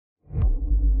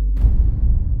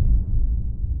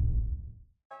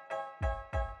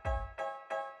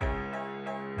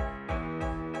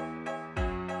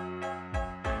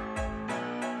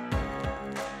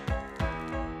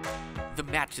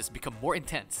matches become more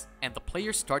intense and the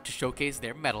players start to showcase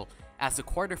their mettle as the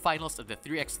quarterfinals of the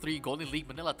 3x3 Golden League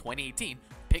Manila 2018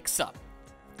 picks up.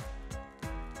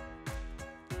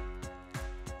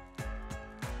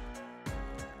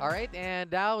 Alright,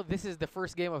 and now this is the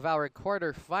first game of our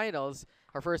quarterfinals.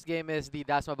 Our first game is the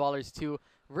Dasma Ballers 2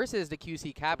 versus the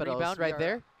QC Capitals. Rebound right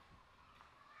there.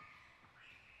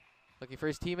 Looking for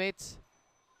his teammates.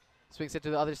 Swings it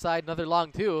to the other side. Another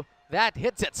long two. That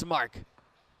hits its mark.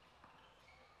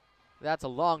 That's a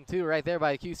long two right there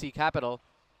by QC Capital.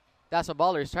 Dasma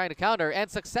Ballers trying to counter and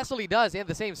successfully does in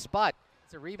the same spot.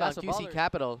 It's a rebound. QC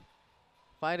Capital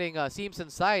finding seams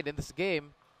inside in this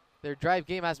game. Their drive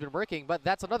game has been working, but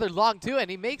that's another long two, and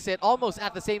he makes it almost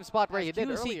at the same spot where he did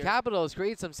earlier. QC Capitals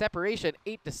create some separation,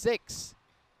 8-6.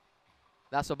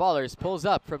 Dasma Ballers pulls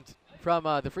up from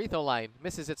the free throw line,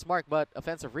 misses its mark, but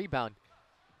offensive rebound.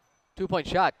 2-point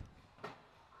shot.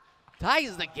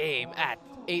 Ties the game at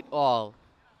 8-all.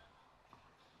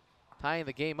 Tying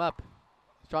the game up.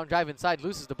 Strong drive inside,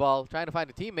 loses the ball, trying to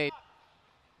find a teammate.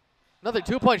 Another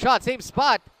 2-point shot, same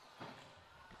spot.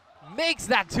 Makes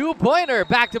that 2-pointer.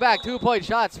 Back-to-back 2-point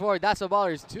shots for Dasma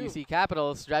Ballers 2. QC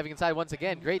Capitals driving inside once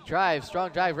again. Great drive, strong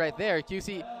drive right there.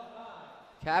 QC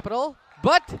Capital,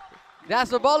 but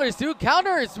Dasma Ballers 2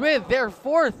 counters with their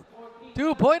 4th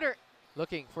 2-pointer.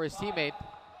 Looking for his teammate.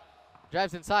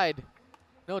 Drives inside.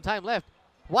 No time left.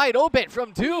 Wide open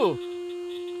from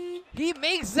 2. He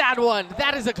makes that one.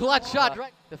 That is a clutch shot.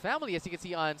 Right. The family, as you can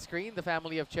see on screen, the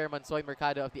family of Chairman Soy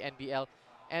Mercado of the NBL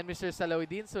and Mr.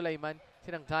 Salawidin Sulaiman.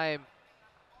 Sinang time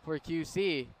for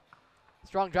QC.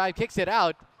 Strong drive, kicks it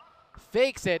out.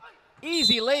 Fakes it.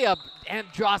 Easy layup and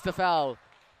draws the foul.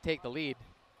 Take the lead.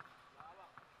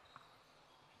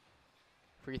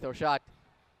 Free throw shot.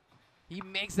 He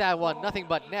makes that one. Nothing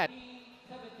but net.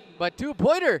 But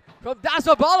 2-pointer from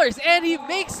Dasma Ballers, and he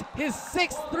makes his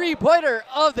 6th 3-pointer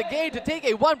of the game to take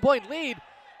a 1-point lead.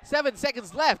 7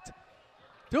 seconds left.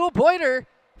 2-pointer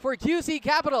for QC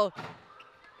Capital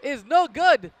is no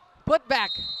good. Put back.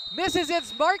 Misses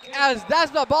its mark as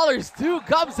Dasma Ballers 2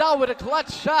 comes out with a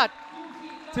clutch shot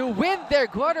to win their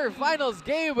quarterfinals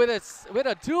game with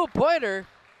a 2-pointer.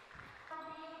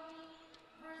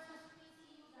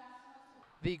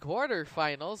 The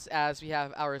quarterfinals, as we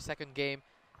have our second game,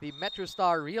 the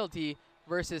MetroStar Realty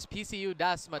versus PCU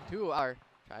Dasma 2 are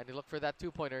trying to look for that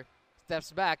 2-pointer.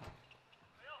 Steps back.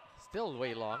 Still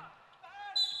way long.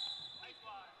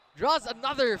 Draws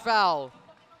another foul.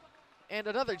 And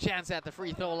another chance at the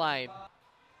free throw line.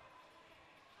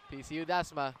 PCU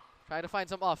Dasma trying to find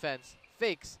some offense.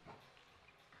 Fakes.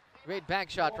 Great bank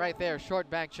shot right there. Short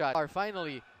bank shot.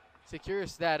 Finally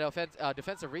secures that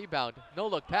defensive rebound. No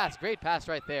look pass. Great pass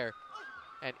right there.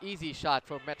 An easy shot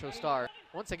from MetroStar.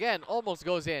 Once again, almost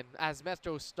goes in as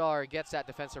MetroStar gets that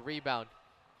defensive rebound.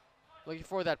 Looking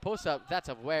for that post up. That's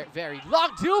a very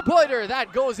long 2-pointer.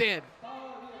 That goes in.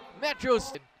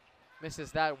 MetroStar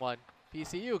misses that one.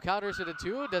 PCU counters with a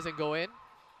 2, doesn't go in.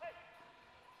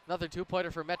 Another 2-pointer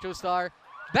for MetroStar.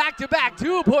 Back-to-back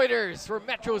 2-pointers for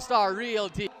MetroStar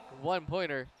Realty.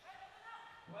 1-pointer.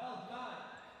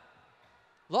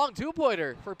 Long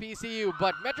 2-pointer for PCU,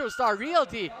 but MetroStar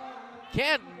Realty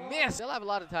can't miss. They'll have a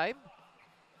lot of time.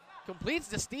 Completes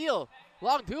the steal.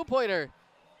 Long 2-pointer.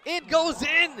 It goes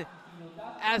in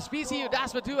as PCU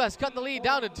Dasma 2 has cut the lead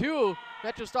down to 2.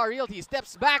 MetroStar Realty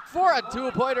steps back for a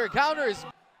 2-pointer. Counters.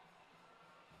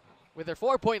 With their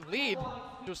 4-point lead,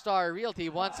 MetroStar Realty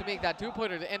wants to make that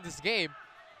 2-pointer to end this game.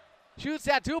 Shoots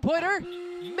that 2-pointer,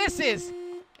 misses,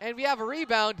 and we have a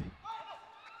rebound.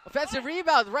 Offensive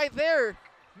rebound right there.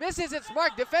 Misses its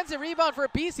mark. Defensive rebound for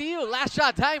PCU. Last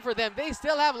shot time for them. They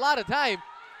still have a lot of time.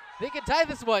 They can tie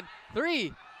this one.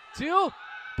 3, 2,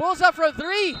 pulls up from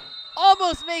 3.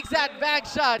 Almost makes that back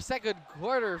shot. Second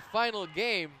quarter final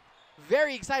game.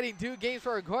 Very exciting 2 games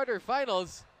for our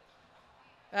quarterfinals.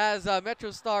 As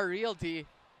MetroStar Realty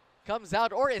comes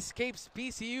out or escapes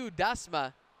PCU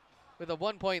Dasma with a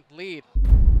 1-point lead.